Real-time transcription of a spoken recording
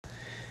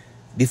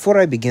Before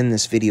I begin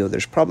this video,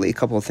 there's probably a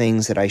couple of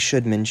things that I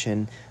should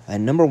mention.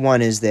 Number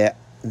one is that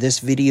this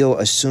video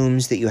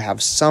assumes that you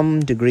have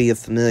some degree of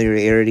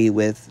familiarity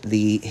with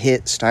the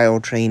HIIT style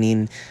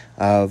training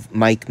of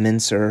Mike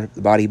Mentzer,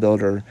 the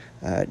bodybuilder,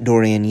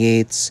 Dorian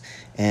Yates,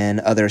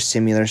 and other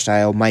similar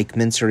style. Mike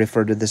Mentzer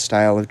referred to this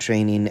style of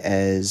training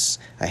as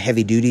a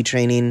heavy-duty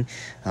training.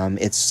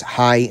 It's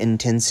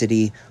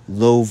high-intensity,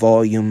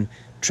 low-volume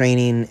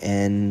training,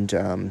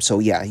 and so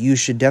yeah, you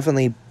should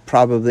definitely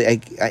probably,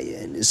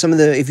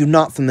 if you're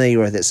not familiar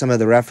with it, some of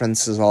the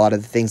references, a lot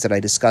of the things that I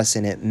discuss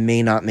in it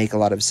may not make a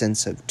lot of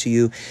sense to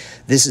you.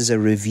 This is a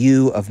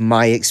review of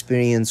my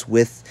experience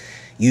with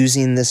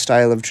using this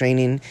style of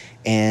training,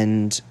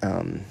 and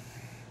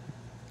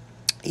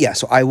yeah,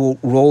 so I will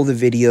roll the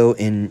video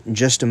in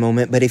just a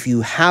moment, but if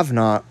you have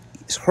not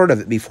heard of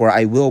it before,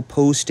 I will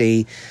post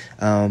a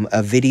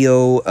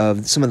video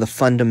of some of the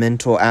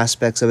fundamental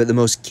aspects of it, the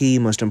most key,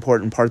 most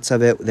important parts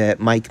of it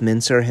that Mike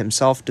Mentzer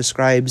himself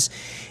describes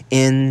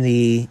in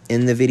the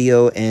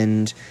video,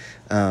 and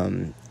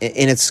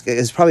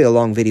it's probably a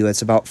long video.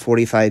 It's about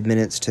 45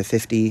 minutes to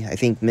 50, I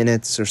think,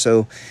 minutes or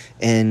so,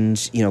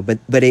 and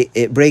but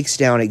it breaks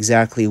down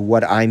exactly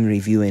what I'm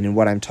reviewing and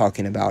what I'm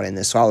talking about in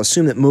this. So I'll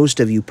assume that most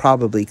of you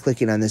probably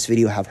clicking on this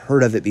video have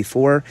heard of it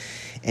before,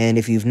 and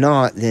if you've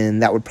not, then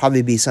that would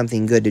probably be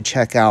something good to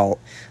check out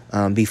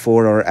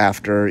before or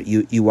after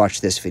you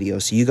watch this video.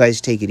 So you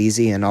guys take it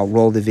easy, and I'll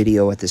roll the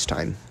video at this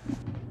time.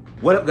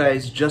 What up,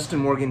 guys? Justin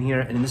Morgan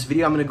here, and in this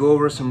video I'm going to go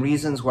over some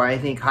reasons why I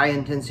think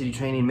high-intensity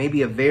training may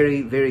be a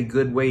very, very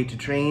good way to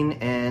train,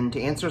 and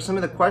to answer some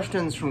of the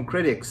questions from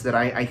critics that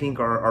I think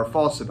are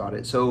false about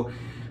it. So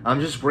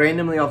just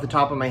randomly off the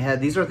top of my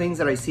head, these are things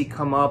that I see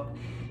come up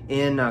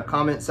in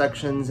comment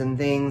sections and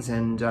things,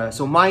 and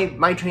so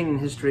my training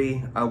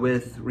history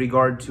with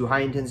regard to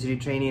high-intensity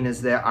training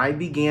is that I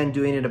began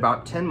doing it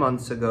about 10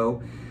 months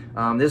ago.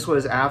 This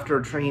was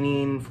after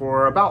training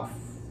for about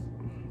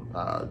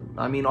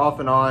off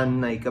and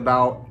on, like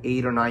about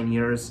 8 or 9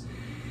 years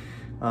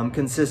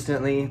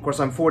consistently. Of course,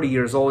 I'm 40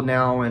 years old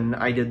now, and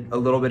I did a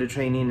little bit of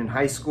training in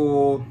high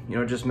school,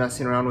 just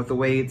messing around with the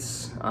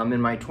weights.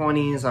 In my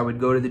 20s, I would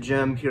go to the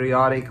gym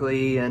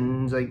periodically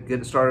and like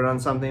get started on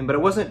something, but it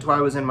wasn't until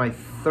I was in my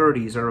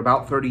 30s, or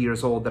about 30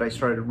 years old, that I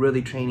started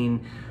really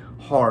training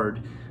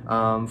hard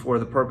for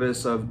the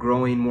purpose of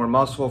growing more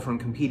muscle from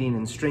competing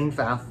in strength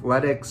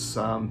athletics,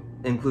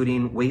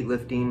 including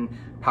weightlifting,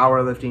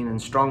 powerlifting, and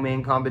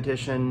strongman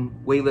competition.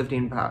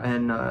 Weightlifting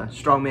and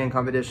strongman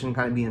competition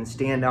kind of being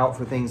standout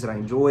for things that I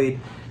enjoyed,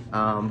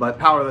 but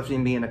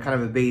powerlifting being a kind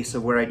of a base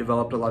of where I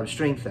developed a lot of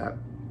strength at.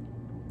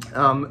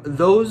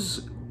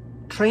 Those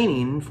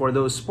training for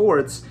those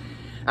sports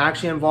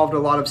actually involved a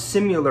lot of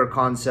similar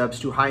concepts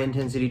to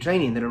high-intensity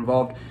training that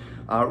involved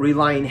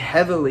relying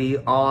heavily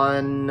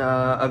on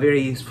a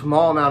very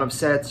small amount of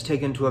sets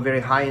taken to a very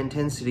high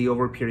intensity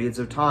over periods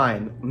of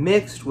time,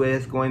 mixed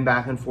with going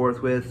back and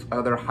forth with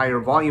other higher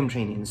volume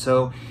training.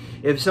 So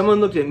if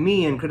someone looked at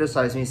me and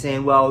criticized me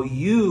saying, well,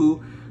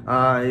 you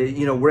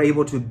were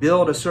able to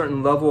build a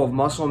certain level of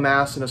muscle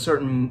mass and a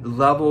certain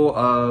level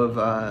of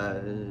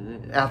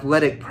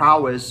athletic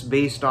prowess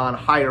based on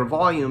higher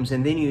volumes,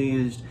 and then you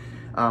used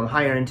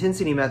higher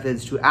intensity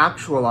methods to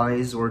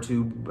actualize or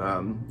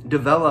to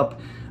develop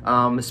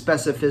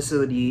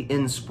specificity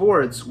in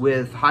sports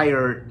with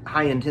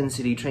high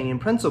intensity training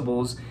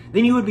principles,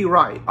 then you would be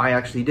right. I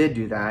actually did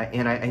do that,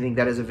 and I think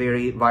that is a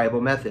very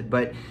viable method.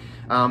 But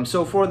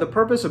so for the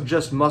purpose of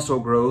just muscle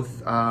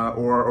growth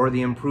or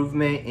the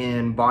improvement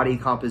in body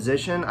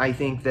composition, I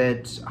think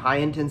that high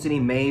intensity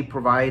may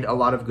provide a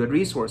lot of good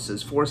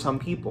resources for some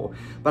people.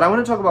 But I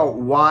want to talk about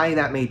why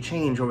that may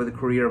change over the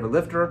career of a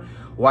lifter,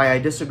 why I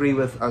disagree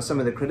with some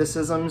of the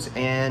criticisms,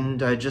 and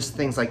just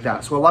things like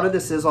that. So a lot of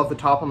this is off the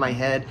top of my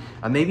head.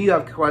 Maybe you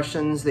have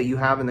questions that you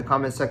have in the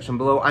comment section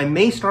below. I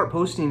may start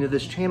posting to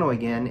this channel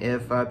again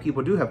if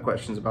people do have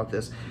questions about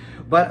this.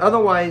 But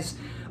otherwise,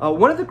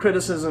 one of the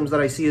criticisms that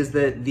I see is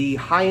that the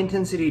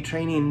high-intensity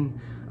training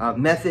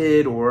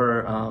method,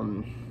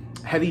 or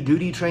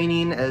heavy-duty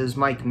training, as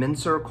Mike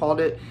Mentzer called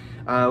it,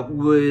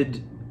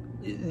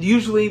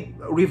 usually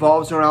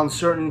revolves around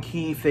certain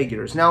key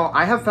figures. Now,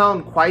 I have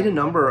found quite a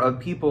number of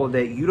people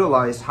that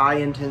utilize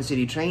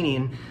high-intensity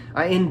training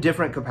in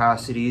different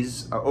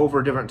capacities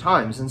over different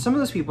times, and some of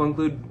those people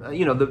include,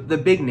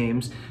 the big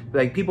names.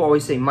 Like, people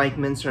always say Mike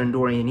Mentzer and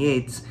Dorian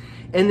Yates,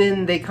 and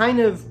then they kind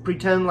of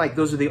pretend like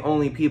those are the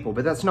only people,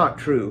 but that's not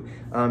true.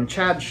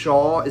 Chad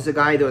Shaw is a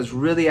guy that was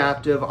really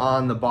active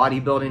on the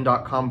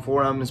bodybuilding.com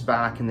forums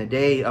back in the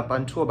day, up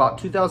until about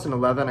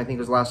 2011, I think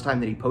was the last time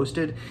that he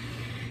posted.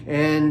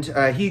 And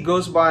he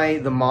goes by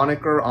the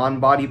moniker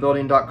on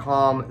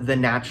bodybuilding.com, The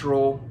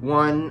Natural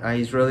One.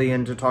 He's really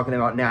into talking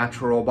about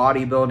natural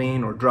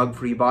bodybuilding or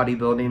drug-free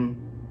bodybuilding.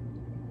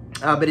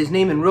 But his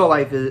name in real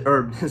life,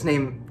 his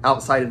name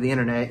outside of the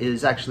internet,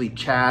 is actually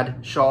Chad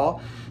Shaw.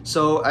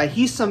 So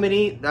he's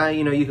somebody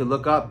you could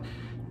look up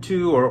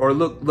to, or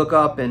look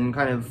up and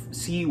kind of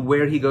see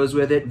where he goes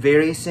with it.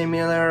 Very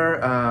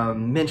similar,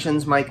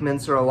 mentions Mike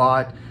Mentzer a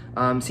lot.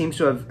 seems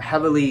to have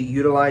heavily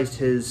utilized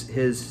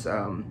his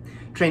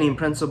training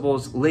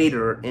principles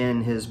later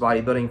in his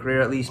bodybuilding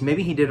career, at least.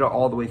 Maybe he did it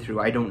all the way through,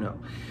 I don't know.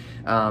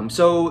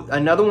 So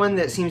another one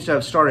that seems to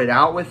have started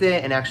out with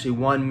it and actually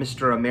won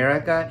Mr.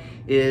 America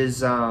is,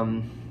 he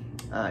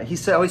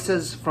always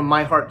says, "From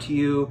my heart to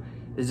you,"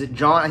 is it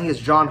John? I think it's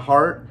John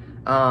Hart.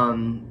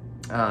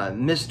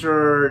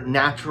 Mr.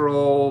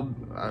 Natural,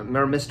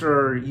 or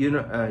Mr.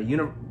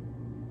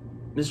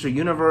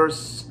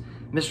 Universe,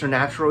 Mr.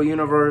 Natural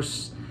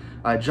Universe,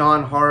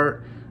 John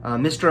Hart,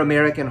 Mr.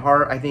 American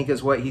Heart, I think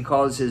is what he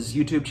calls his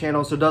YouTube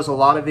channel. So does a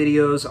lot of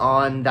videos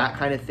on that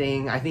kind of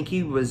thing. I think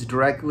he was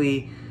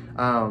directly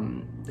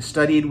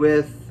studied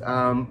with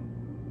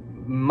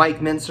Mike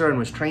Mentzer and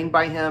was trained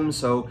by him.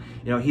 So,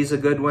 you know, he's a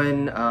good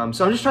one.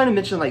 So I'm just trying to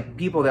mention like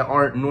people that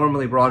aren't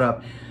normally brought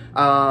up.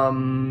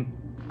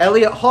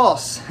 Elliot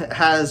Halse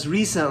has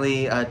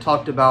recently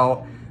talked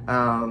about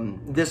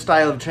this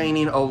style of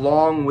training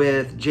along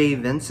with Jay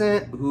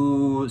Vincent,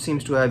 who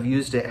seems to have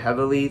used it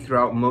heavily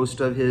throughout most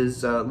of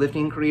his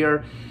lifting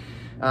career.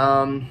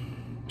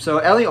 So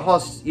Elliot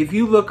Halse, if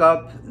you look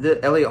up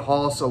the Elliot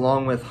Halse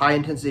along with high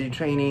intensity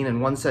training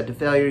and one set to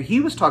failure, he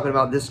was talking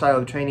about this style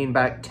of training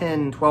back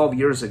 10, 12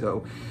 years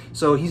ago.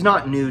 So he's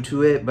not new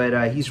to it,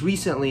 but he's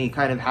recently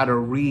kind of had a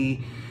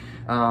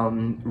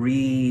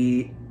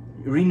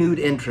renewed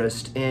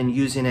interest in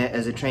using it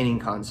as a training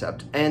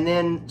concept. And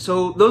then,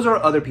 so those are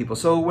other people.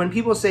 So when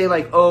people say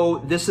like, oh,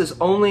 this is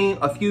only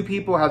a few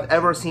people have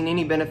ever seen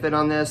any benefit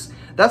on this,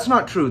 that's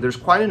not true. There's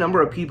quite a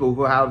number of people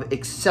who have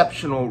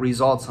exceptional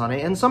results on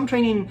it. And some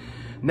training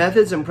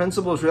methods and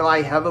principles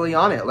rely heavily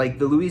on it. Like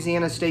the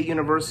Louisiana State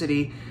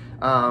University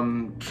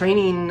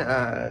training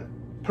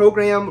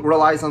program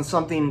relies on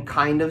something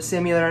kind of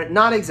similar.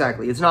 Not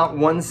exactly. It's not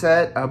one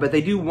set, but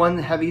they do one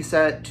heavy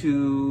set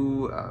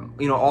to,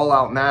 you know, all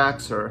out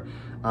max, or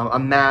a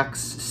max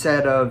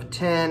set of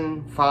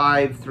 10,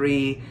 5,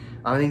 3.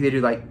 I think they do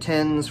like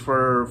 10s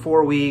for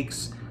 4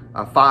 weeks,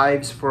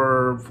 5s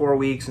for 4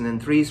 weeks, and then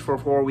 3s for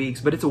 4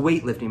 weeks. But it's a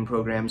weightlifting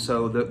program,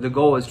 so the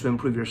goal is to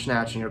improve your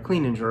snatch and your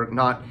clean and jerk,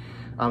 not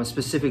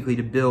specifically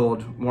to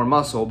build more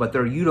muscle, but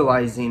they're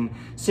utilizing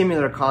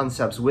similar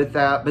concepts with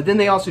that. But then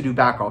they also do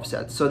back off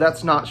sets, so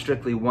that's not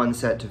strictly one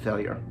set to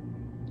failure.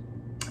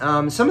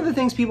 Some of the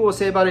things people will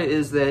say about it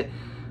is that,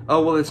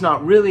 oh, well, it's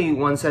not really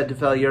one set to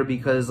failure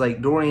because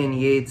like Dorian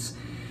Yates,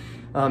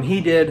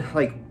 he did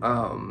like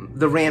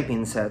the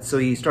ramping sets. So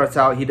he starts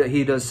out,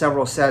 he does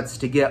several sets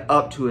to get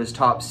up to his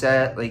top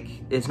set. Like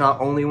it's not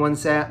only one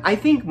set. I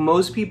think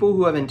most people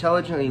who have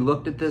intelligently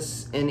looked at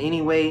this in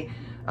any way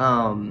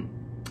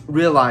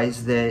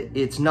realize that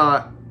it's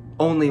not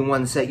only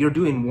one set. You're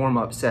doing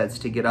warm-up sets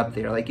to get up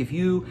there. Like if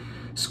you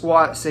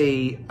squat,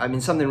 say, I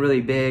mean, something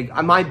really big,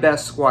 my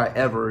best squat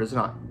ever is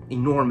not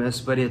enormous,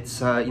 but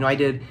it's, you know,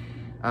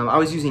 I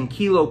was using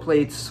kilo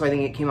plates, so I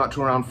think it came out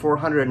to around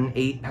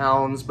 408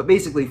 pounds, but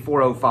basically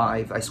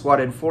 405. I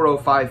squatted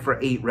 405 for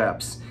 8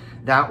 reps.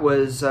 That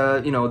was,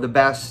 you know, the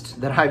best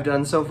that I've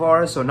done so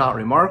far, so not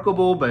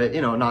remarkable, but,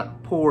 you know,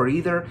 not poor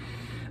either.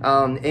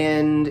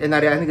 And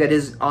that, I think that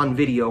is on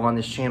video on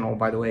this channel,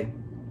 by the way.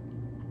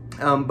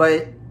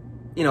 But,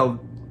 you know,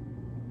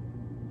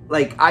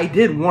 like I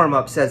did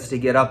warm-up sets to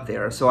get up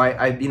there. So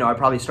you know, I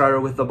probably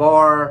started with the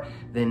bar,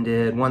 then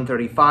did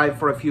 135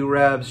 for a few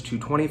reps,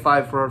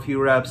 225 for a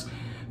few reps,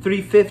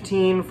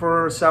 315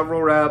 for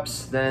several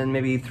reps, then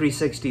maybe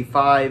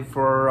 365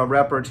 for a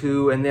rep or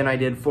two, and then I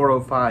did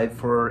 405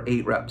 for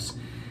 8 reps.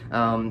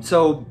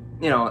 So,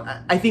 you know,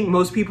 I think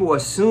most people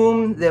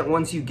assume that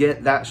once you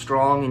get that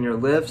strong in your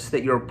lifts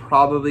that you're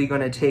probably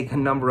going to take a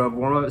number of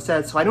warm-up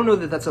sets. So I don't know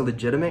that that's a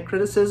legitimate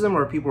criticism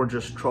or people are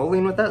just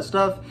trolling with that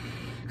stuff,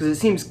 because it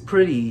seems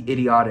pretty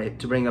idiotic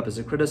to bring up as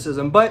a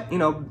criticism. But, you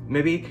know,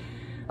 maybe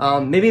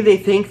they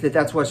think that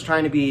that's what's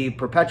trying to be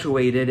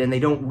perpetuated and they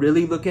don't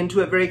really look into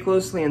it very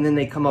closely, and then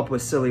they come up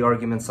with silly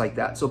arguments like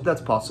that. So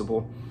that's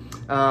possible.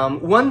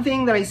 One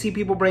thing that I see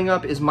people bring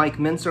up is Mike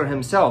Mentzer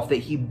himself, that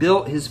he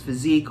built his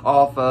physique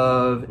off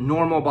of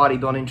normal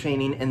bodybuilding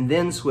training and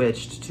then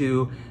switched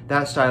to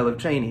that style of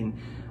training.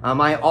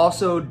 I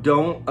also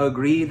don't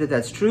agree that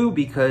that's true,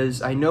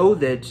 because I know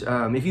that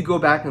if you go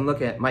back and look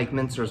at Mike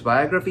Mentzer's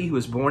biography, he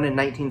was born in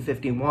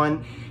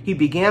 1951. He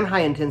began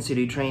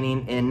high-intensity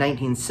training in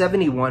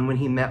 1971 when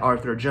he met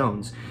Arthur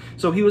Jones.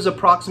 So he was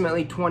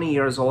approximately 20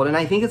 years old, and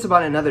I think it's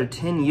about another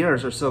 10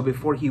 years or so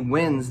before he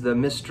wins the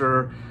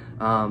Mr.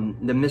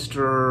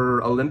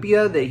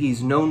 Olympia that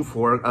he's known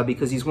for,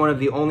 because he's one of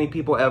the only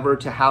people ever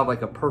to have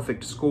like a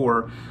perfect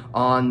score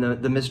on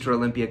the Mr.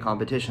 Olympia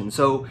competition.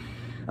 So,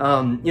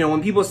 you know,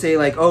 when people say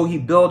like, oh, he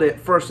built it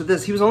first with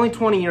this, he was only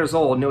 20 years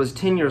old, and it was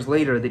 10 years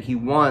later that he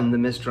won the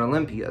Mr.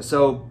 Olympia.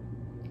 So,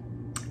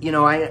 you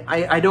know,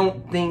 I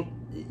don't think,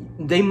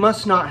 they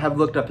must not have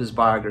looked up his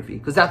biography,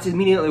 because that's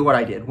immediately what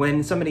I did.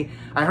 When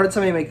I heard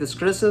somebody make this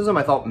criticism,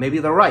 I thought maybe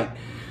they're right.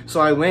 So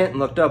I went and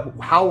looked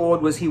up how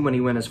old was he when he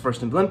won his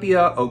first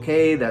Olympia.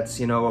 Okay, that's,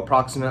 you know,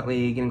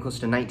 approximately getting close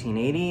to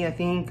 1980, I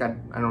think. I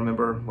don't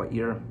remember what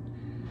year.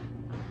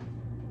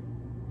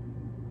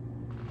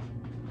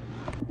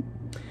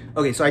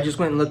 Okay, so I just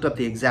went and looked up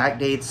the exact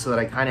dates so that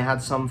I kind of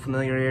had some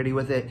familiarity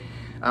with it.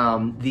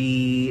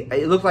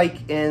 It looked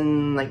like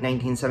in like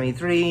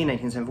 1973,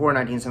 1974,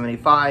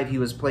 1975, he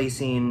was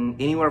placing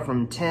anywhere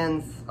from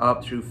 10th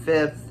up through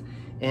 5th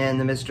in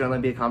the Mr.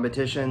 Olympia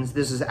competitions.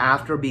 This is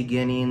after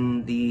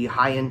beginning the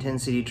high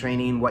intensity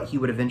training, what he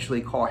would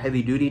eventually call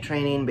heavy duty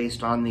training,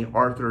 based on the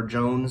Arthur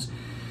Jones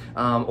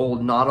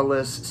old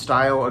Nautilus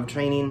style of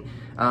training.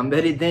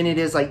 Then it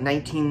is like I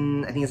think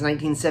it's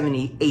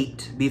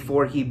 1978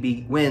 before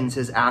he wins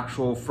his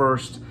actual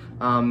first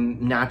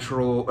Mr.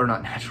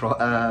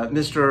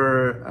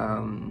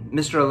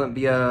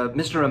 Olympia,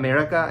 Mr.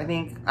 America, I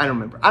think. I don't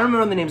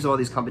remember the names of all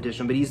these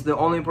competitions, but he's the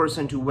only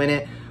person to win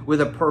it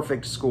with a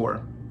perfect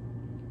score.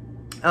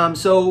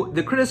 So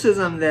the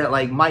criticism that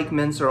like Mike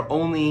Mentzer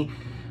only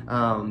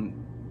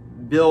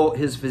built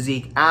his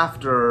physique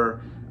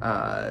after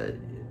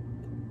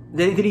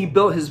that he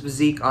built his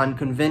physique on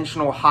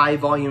conventional high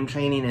volume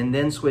training and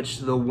then switched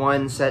to the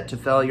one set to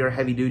failure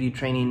heavy duty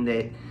training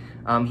that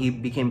he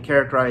became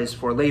characterized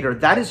for later.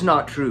 That is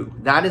not true.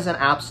 That is an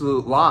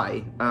absolute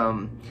lie.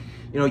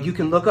 You know, you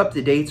can look up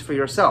the dates for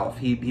yourself.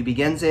 He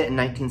begins it in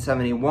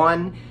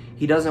 1971.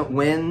 He doesn't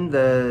win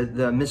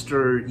the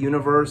Mr.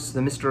 Universe, the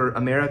Mr.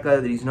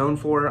 America that he's known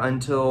for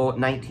until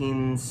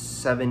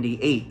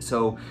 1978.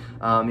 So,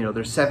 you know,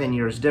 there's 7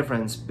 years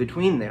difference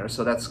between there.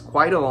 So that's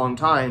quite a long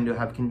time to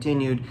have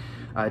continued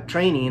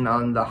training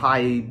on the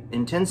high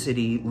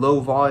intensity, low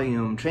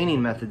volume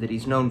training method that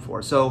he's known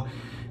for. So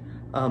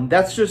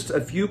that's just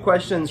a few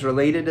questions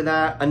related to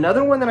that.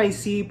 Another one that I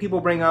see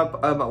people bring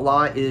up a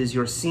lot is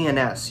your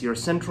CNS, your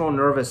central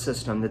nervous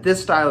system, that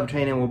this style of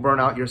training will burn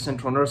out your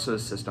central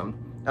nervous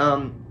system.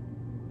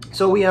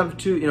 So we have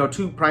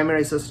two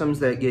primary systems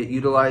that get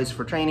utilized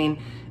for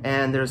training,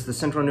 and there's the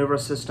central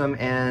nervous system,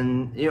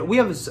 and we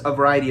have a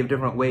variety of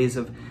different ways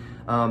of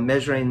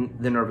measuring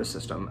the nervous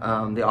system.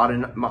 The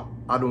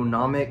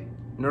autonomic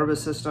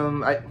nervous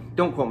system,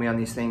 don't quote me on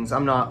these things,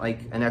 I'm not like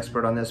an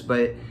expert on this,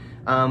 but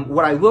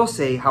what I will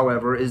say,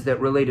 however, is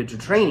that related to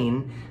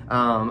training,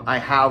 I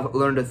have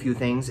learned a few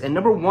things. And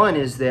number one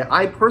is that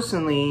I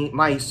personally,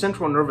 my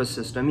central nervous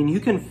system, and you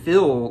can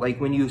feel like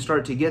when you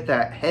start to get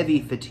that heavy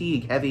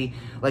fatigue, heavy,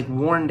 like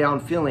worn down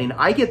feeling,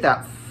 I get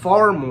that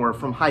far more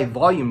from high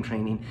volume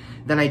training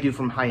than I do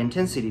from high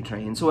intensity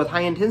training. So with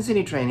high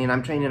intensity training,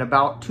 I'm training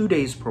about 2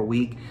 days per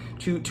week,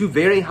 two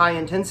very high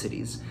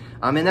intensities.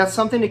 And that's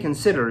something to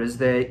consider, is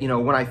that, you know,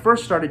 when I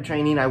first started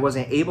training, I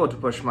wasn't able to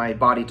push my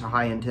body to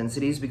high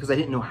intensities because I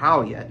didn't know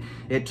how yet.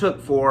 It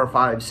took 4,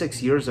 5,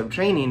 6 years of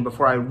training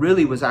before I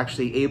really was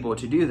actually able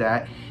to do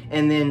that.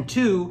 And then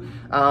two,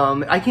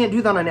 I can't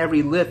do that on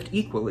every lift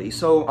equally.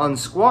 So on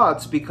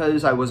squats,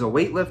 because I was a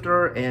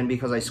weightlifter and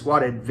because I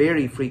squatted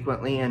very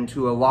frequently and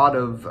to a lot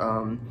of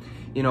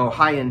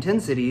high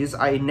intensities,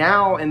 I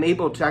now am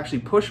able to actually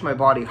push my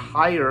body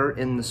higher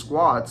in the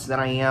squats than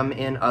I am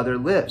in other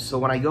lifts. So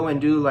when I go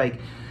and do, like,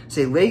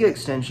 say, leg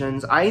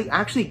extensions, I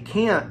actually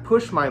can't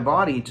push my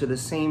body to the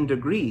same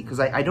degree because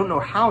I don't know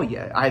how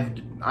yet.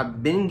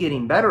 I've been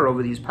getting better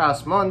over these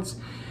past months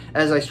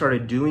as I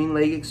started doing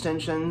leg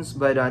extensions,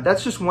 but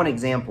that's just one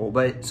example.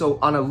 But so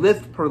on a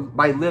lift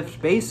by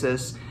lift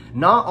basis,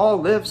 not all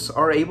lifts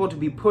are able to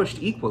be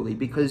pushed equally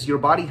because your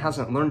body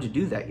hasn't learned to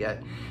do that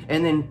yet.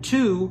 And then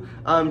two,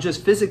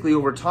 just physically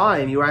over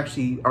time, you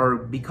actually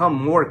become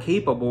more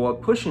capable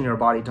of pushing your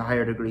body to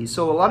higher degrees.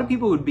 So a lot of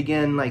people would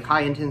begin like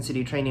high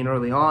intensity training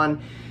early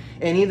on,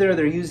 and either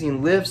they're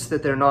using lifts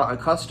that they're not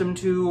accustomed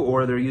to,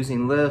 or they're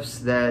using lifts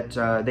that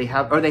they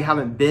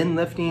haven't been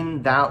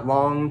lifting that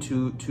long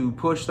to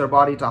push their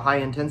body to high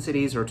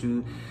intensities or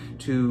to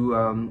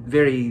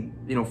very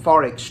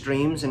far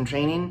extremes in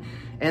training.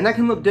 And that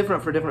can look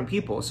different for different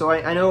people. So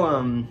I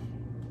know,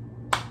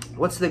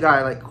 what's the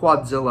guy, like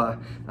Quadzilla?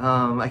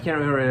 I can't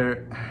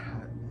remember.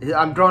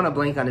 I'm drawing a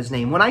blank on his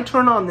name. When I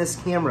turn on this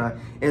camera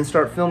and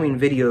start filming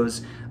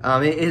videos,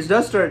 it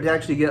does start to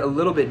actually get a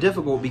little bit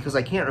difficult because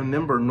I can't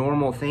remember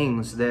normal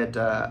things that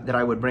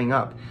I would bring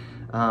up.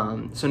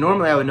 So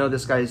normally I would know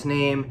this guy's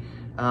name.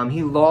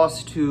 He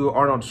lost to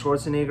Arnold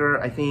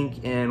Schwarzenegger, I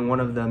think, in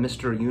one of the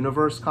Mr.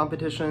 Universe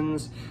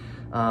competitions,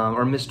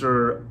 or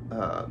Mr.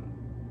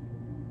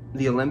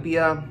 The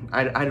Olympia.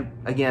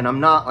 Again, I'm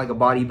not like a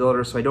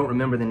bodybuilder, so I don't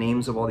remember the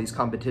names of all these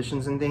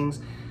competitions and things.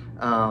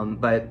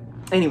 But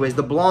anyways,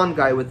 the blonde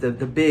guy with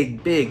the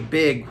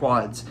big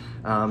quads.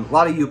 A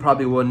lot of you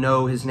probably will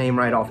know his name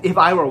right off. If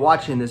I were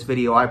watching this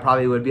video, I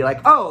probably would be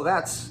like, oh,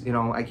 that's,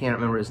 I can't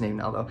remember his name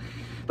now though.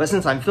 But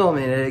since I'm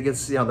filming it, it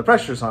gets, the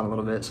pressure's on a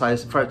little bit, so I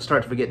start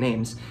to forget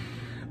names.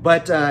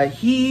 But I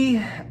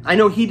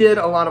know he did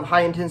a lot of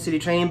high intensity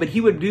training, but he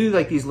would do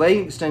like these leg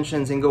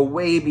extensions and go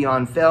way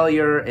beyond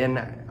failure.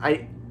 And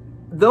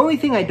the only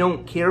thing I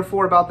don't care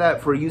for about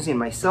that for using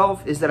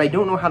myself is that I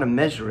don't know how to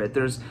measure it.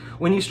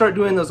 When you start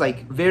doing those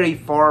like very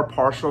far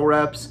partial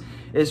reps,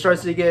 it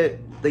starts to get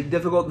like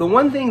difficult. The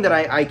one thing that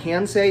I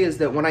can say is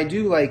that when I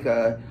do like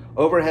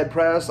overhead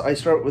press, I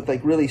start with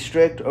like really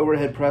strict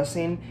overhead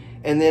pressing.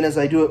 And then as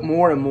I do it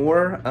more and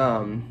more,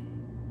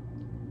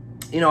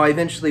 I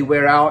eventually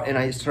wear out and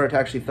I start to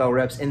actually fail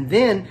reps. And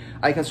then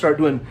I can start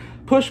doing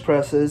push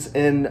presses,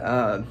 and,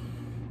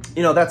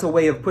 that's a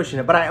way of pushing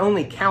it. But I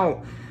only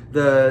count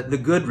the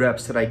good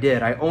reps that I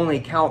did. I only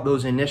count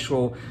those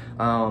initial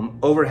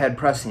overhead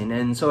pressing.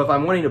 And so if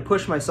I'm wanting to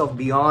push myself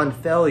beyond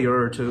failure,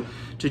 or to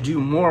do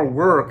more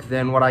work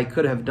than what I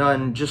could have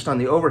done just on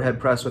the overhead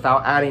press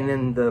without adding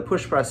in the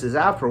push presses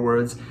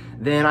afterwards,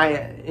 then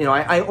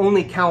I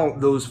only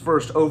count those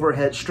first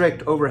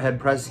strict overhead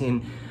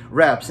pressing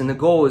reps, and the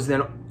goal is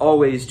then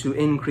always to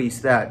increase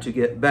that to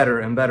get better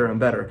and better and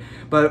better.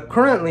 But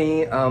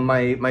currently,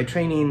 my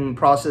training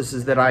process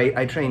is that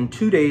I train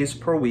 2 days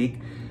per week.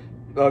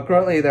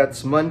 Currently,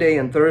 that's Monday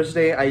and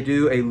Thursday. I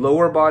do a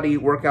lower body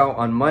workout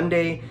on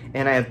Monday,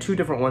 and I have 2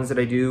 different ones that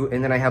I do,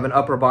 and then I have an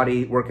upper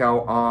body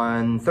workout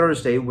on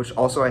Thursday, which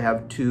also I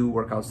have 2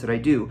 workouts that I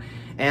do.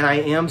 And I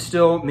am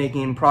still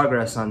making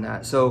progress on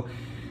that. So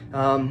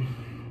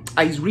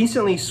I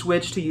recently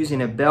switched to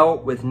using a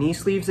belt with knee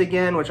sleeves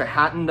again, which I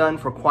hadn't done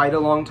for quite a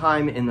long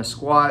time in the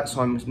squat.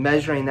 So I'm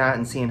measuring that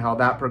and seeing how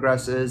that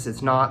progresses.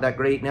 It's not that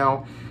great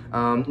now.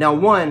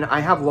 I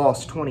have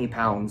lost 20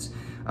 pounds.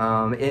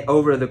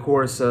 Over the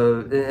course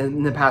of,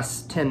 in the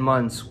past 10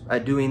 months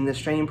doing this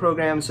training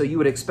program. So you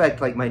would expect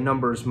like my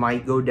numbers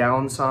might go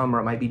down some, or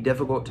it might be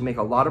difficult to make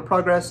a lot of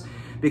progress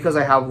because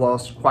I have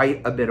lost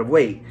quite a bit of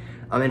weight.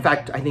 In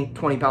fact, I think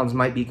 20 pounds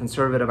might be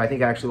conservative. I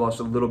think I actually lost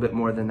a little bit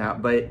more than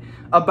that, but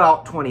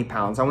about 20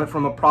 pounds. I went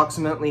from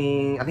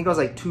approximately, I think I was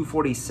like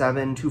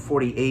 247,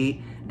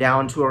 248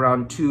 down to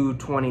around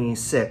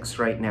 226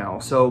 right now.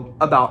 So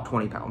about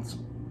 20 pounds.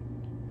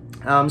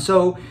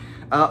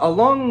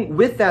 Along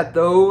with that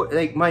though,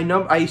 like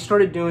I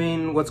started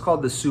doing what's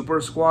called the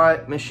super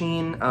squat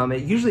machine.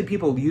 Usually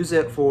people use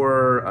it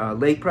for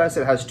leg press.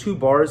 It has 2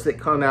 bars that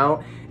come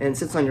out and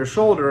sits on your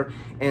shoulder,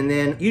 and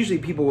then usually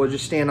people will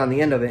just stand on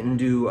the end of it and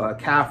do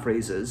calf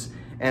raises,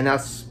 and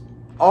that's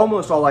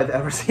almost all I've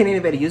ever seen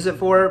anybody use it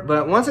for.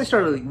 But once I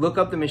started to look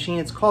up the machine,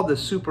 it's called the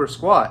super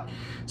squat.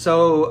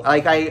 So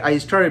like I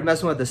started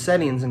messing with the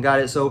settings and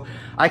got it so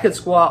I could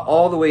squat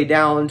all the way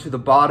down to the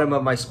bottom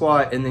of my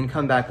squat and then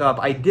come back up.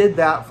 I did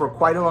that for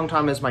quite a long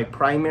time as my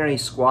primary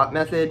squat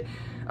method.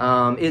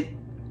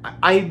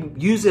 I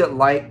use it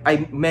like,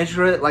 I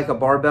measure it like a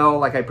barbell,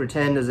 like I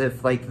pretend as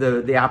if like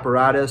the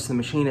apparatus, the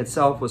machine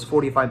itself was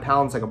 45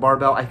 pounds like a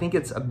barbell. I think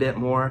it's a bit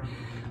more.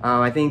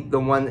 I think the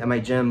one at my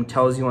gym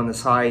tells you on the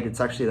side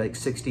it's actually like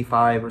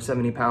 65 or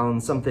 70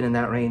 pounds, something in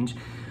that range.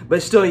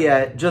 But still,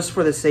 yeah, just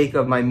for the sake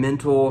of my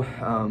mental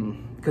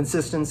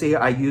consistency,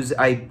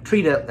 I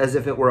treat it as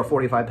if it were a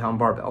 45-pound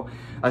barbell.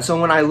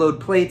 So when I load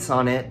plates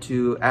on it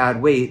to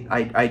add weight,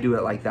 I do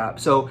it like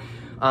that. So,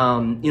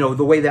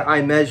 the way that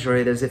I measure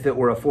it as if it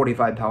were a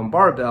 45-pound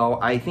barbell,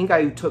 I think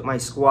I took my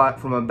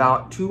squat from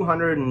about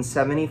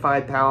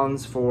 275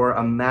 pounds for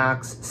a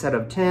max set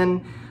of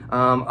 10,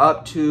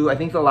 up to, I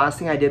think the last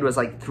thing I did was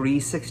like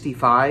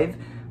 365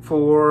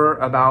 for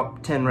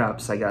about 10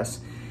 reps, I guess.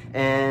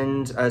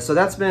 And so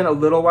that's been a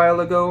little while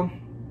ago.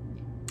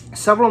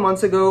 Several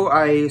months ago,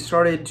 I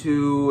started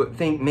to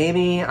think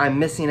maybe I'm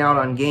missing out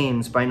on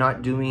gains by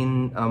not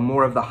doing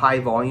more of the high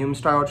volume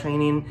style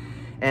training.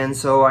 And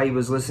so I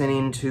was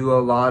listening to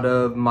a lot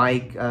of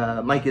Mike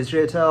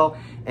Israetel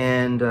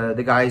and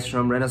the guys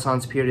from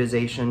Renaissance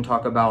Periodization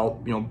talk about,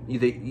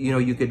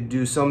 you could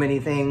do so many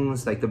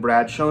things like the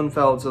Brad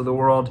Schoenfelds of the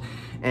world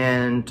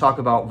and talk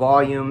about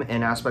volume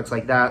and aspects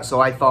like that.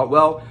 So I thought,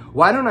 well,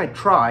 why don't I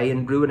try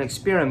and do an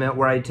experiment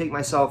where I take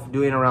myself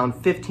doing around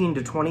 15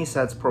 to 20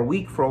 sets per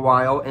week for a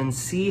while and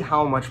see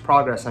how much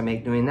progress I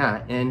make doing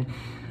that. And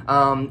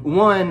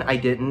one, I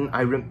didn't.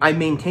 I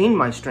maintained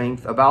my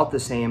strength about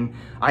the same.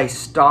 I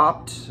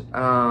stopped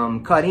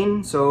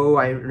cutting, so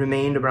I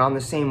remained around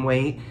the same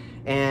weight,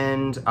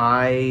 but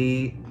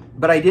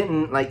I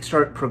didn't like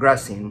start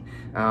progressing.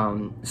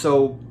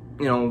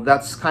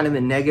 That's kind of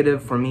a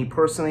negative for me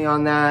personally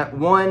on that.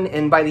 One,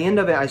 and by the end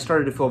of it, I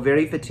started to feel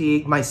very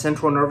fatigued. My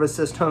central nervous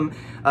system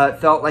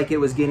felt like it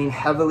was getting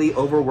heavily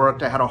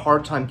overworked. I had a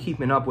hard time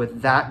keeping up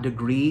with that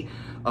degree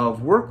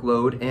of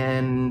workload,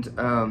 and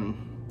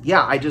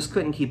I just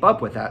couldn't keep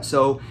up with that.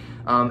 So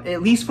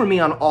at least for me,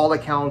 on all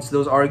accounts,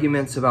 those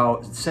arguments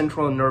about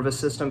central nervous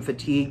system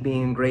fatigue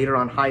being greater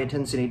on high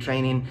intensity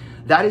training,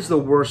 that is the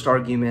worst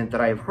argument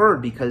that I've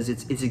heard, because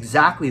it's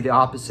exactly the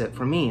opposite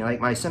for me. Like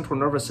my central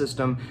nervous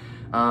system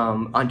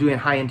on doing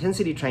high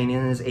intensity training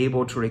is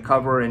able to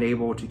recover and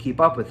able to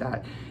keep up with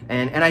that.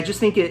 And I just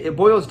think it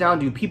boils down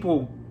to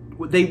people,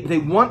 they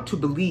want to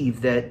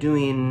believe that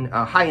doing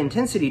high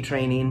intensity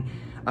training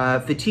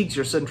fatigues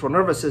your central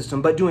nervous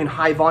system, but doing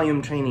high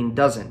volume training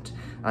doesn't.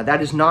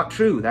 That is not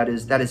true. That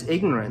is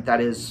ignorant.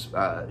 That is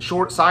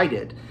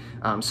short-sighted.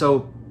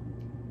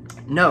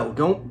 No,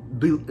 don't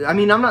be,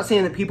 I'm not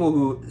saying that people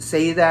who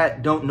say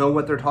that don't know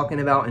what they're talking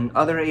about in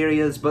other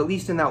areas, but at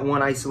least in that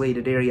one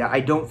isolated area, I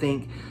don't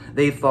think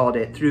they've thought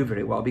it through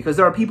very well, because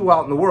there are people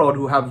out in the world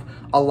who have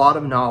a lot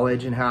of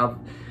knowledge and have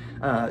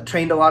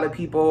trained a lot of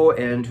people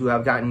and who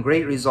have gotten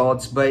great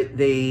results, but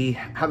they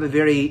have a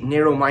very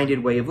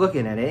narrow-minded way of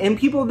looking at it. And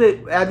people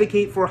that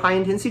advocate for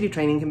high-intensity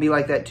training can be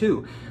like that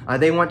too.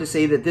 They want to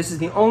say that this is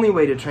the only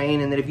way to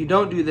train, and that if you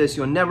don't do this,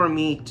 you'll never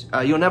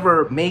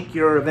make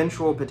your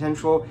eventual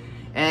potential.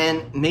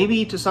 And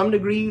maybe to some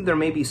degree, there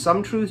may be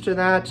some truth to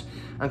that,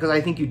 because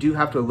I think you do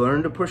have to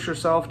learn to push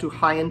yourself to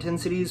high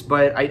intensities,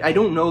 but I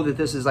don't know that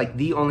this is like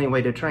the only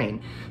way to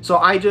train. So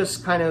I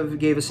just kind of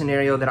gave a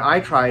scenario that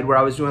I tried where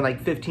I was doing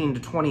like 15 to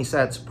 20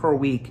 sets per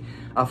week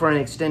for an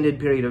extended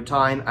period of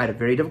time. I had a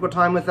very difficult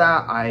time with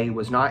that. I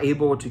was not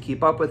able to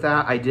keep up with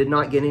that. I did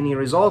not get any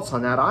results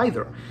on that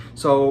either.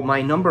 So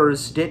my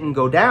numbers didn't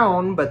go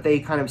down, but they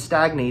kind of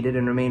stagnated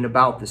and remained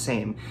about the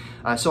same.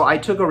 So I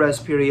took a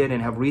rest period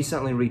and have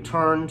recently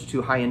returned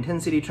to high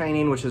intensity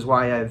training, which is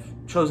why I've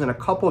chosen a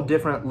couple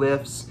different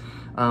lifts.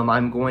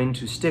 I'm going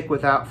to stick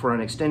with that for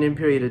an extended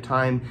period of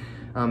time,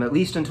 at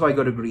least until I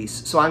go to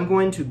Greece. So I'm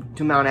going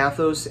to Mount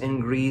Athos in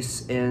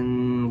Greece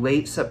in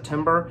late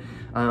September.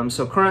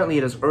 So currently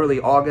it is early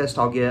August.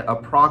 I'll get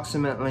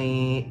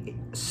approximately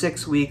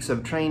 6 weeks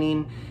of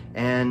training,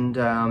 and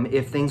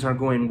if things are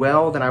going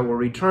well, then I will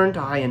return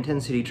to high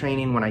intensity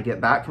training when I get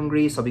back from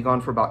Greece. I'll be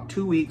gone for about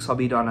 2 weeks. I'll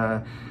be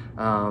on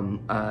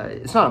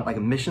it's not like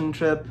a mission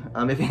trip.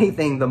 If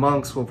anything, the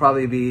monks will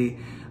probably be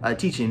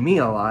teaching me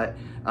a lot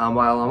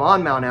while I'm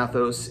on Mount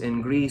Athos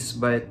in Greece,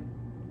 but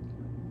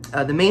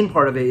the main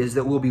part of it is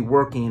that we'll be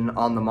working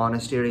on the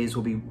monasteries.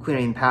 We'll be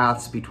clearing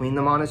paths between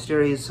the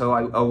monasteries, so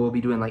I will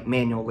be doing like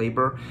manual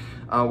labor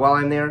while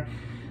I'm there.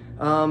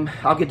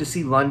 I'll get to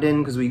see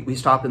London, because we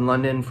stop in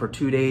London for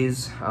 2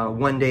 days,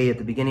 1 day at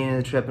the beginning of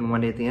the trip and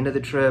 1 day at the end of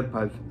the trip.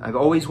 I've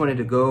always wanted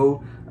to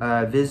go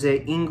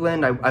visit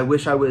England. I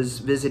wish I was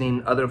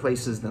visiting other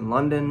places than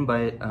London,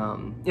 but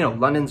you know,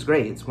 London's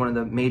great. It's one of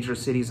the major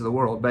cities of the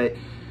world, but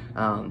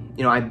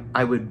you know,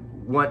 I would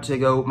want to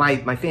go.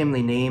 My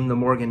family name, the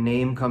Morgan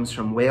name, comes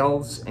from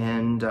Wales,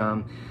 and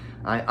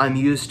I'm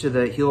used to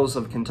the hills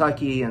of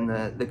Kentucky and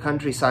the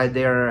countryside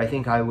there. I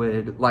think I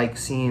would like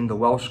seeing the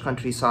Welsh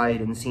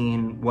countryside and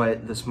seeing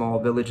what the small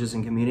villages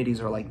and communities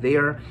are like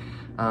there.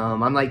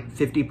 I'm like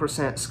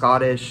 50%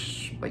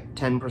 Scottish, like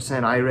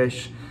 10%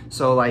 Irish.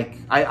 So like,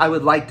 I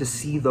would like to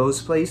see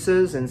those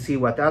places and see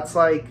what that's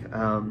like.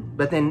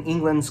 But then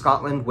England,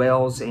 Scotland,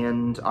 Wales,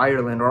 and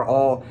Ireland are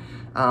all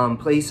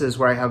places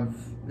where I have,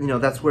 you know,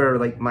 that's where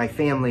like my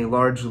family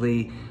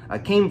largely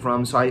came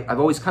from. So I've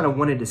always kind of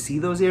wanted to see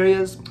those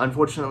areas.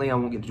 Unfortunately, I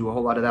won't get to do a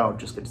whole lot of that. I'll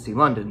just get to see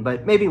London,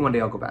 but maybe one day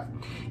I'll go back.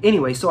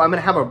 Anyway, so I'm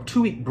gonna have a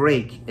 2-week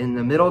break in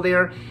the middle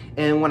there.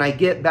 And when I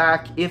get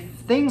back, if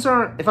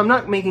I'm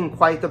not making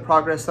quite the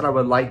progress that I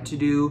would like to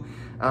do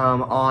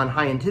on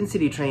high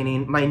intensity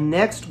training, my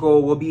next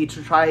goal will be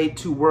to try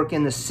to work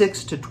in the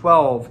 6 to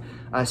 12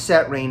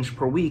 set range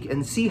per week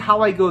and see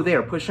how I go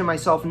there, pushing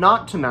myself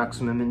not to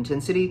maximum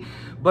intensity,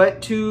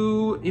 but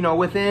to, you know,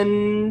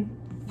 within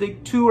the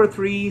 2 or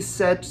 3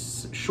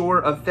 sets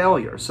short of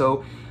failure.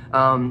 So,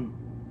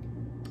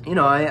 you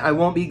know, I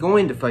won't be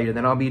going to failure.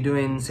 Then I'll be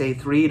doing, say,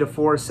 3 to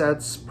 4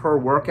 sets per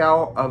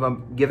workout of a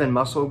given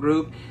muscle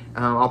group.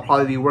 I'll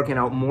probably be working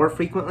out more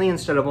frequently.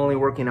 Instead of only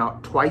working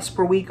out twice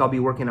per week, I'll be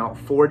working out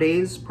 4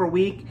 days per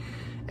week.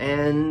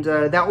 And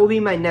that will be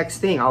my next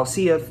thing. I'll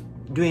see if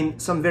doing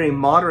some very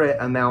moderate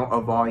amount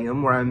of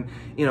volume where I'm,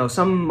 you know,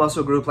 some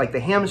muscle group like the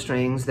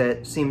hamstrings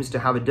that seems to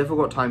have a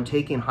difficult time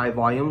taking high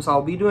volumes,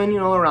 I'll be doing, you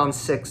know, around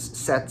 6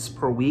 sets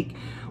per week.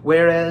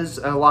 Whereas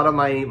a lot of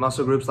my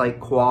muscle groups like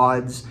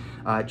quads,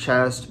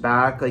 chest,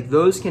 back, like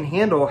those can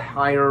handle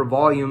higher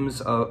volumes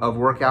of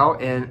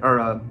workout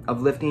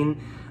of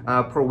lifting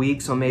per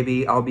week. So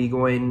maybe I'll be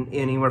going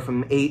anywhere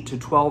from 8 to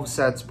 12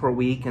 sets per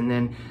week. And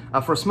then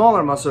for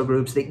smaller muscle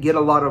groups that get a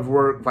lot of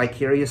work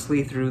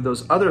vicariously through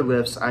those other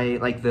lifts, I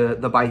like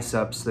the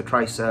biceps, the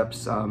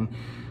triceps,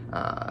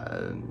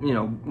 you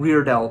know,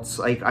 rear delts.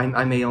 Like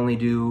I may only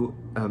do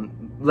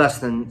less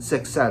than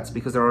 6 sets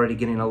because they're already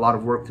getting a lot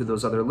of work through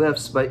those other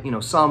lifts, but you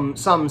know, some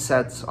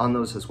sets on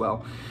those as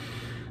well.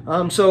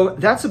 So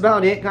that's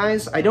about it,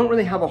 guys. I don't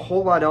really have a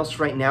whole lot else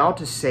right now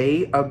to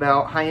say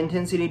about high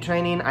intensity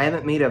training. I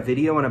haven't made a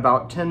video in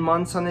about 10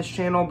 months on this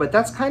channel, but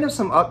that's kind of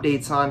some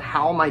updates on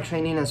how my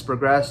training has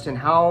progressed and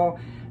how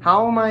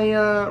my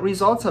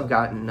results have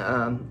gotten.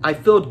 I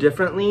feel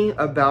differently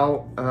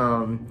about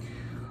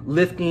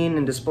lifting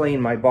and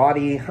displaying my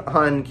body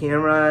on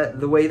camera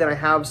the way that I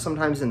have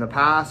sometimes in the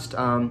past.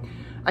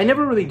 I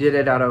never really did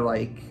it out of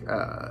like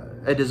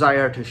a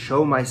desire to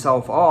show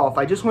myself off.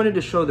 I just wanted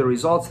to show the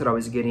results that I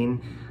was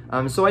getting.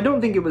 So I don't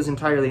think it was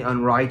entirely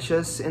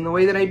unrighteous in the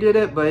way that I did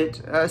it,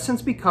 but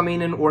since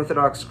becoming an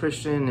Orthodox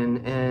Christian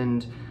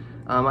and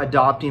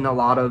adopting a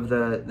lot of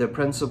the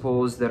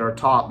principles that are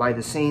taught by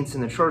the saints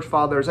and the church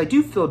fathers, I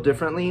do feel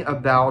differently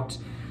about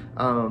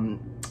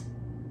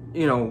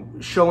you know,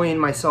 showing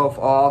myself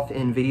off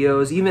in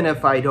videos, even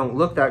if I don't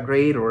look that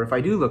great or if I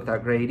do look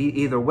that great.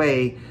 Either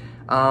way,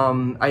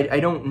 I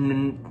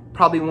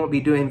probably won't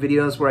be doing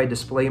videos where I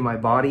display my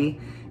body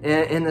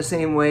in the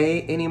same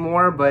way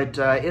anymore, but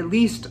at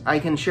least I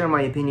can share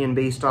my opinion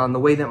based on the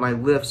way that my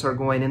lifts are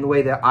going and the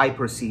way that I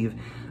perceive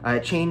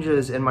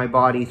changes in my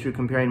body through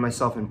comparing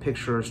myself in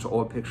pictures to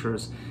old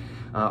pictures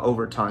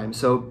over time.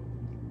 So,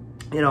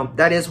 you know,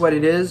 that is what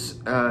it is.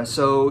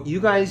 So you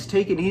guys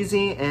take it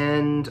easy,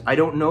 and I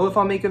don't know if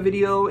I'll make a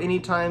video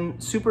anytime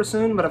super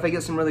soon, but if I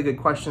get some really good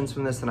questions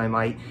from this, then I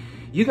might.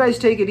 You guys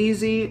take it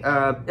easy.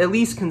 At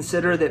least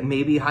consider that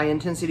maybe high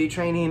intensity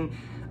training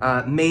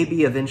may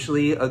be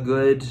eventually a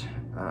good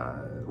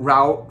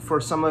route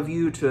for some of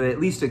you to at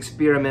least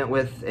experiment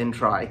with and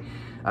try.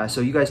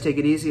 So you guys take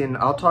it easy, and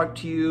I'll talk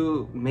to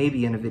you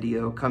maybe in a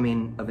video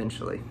coming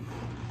eventually.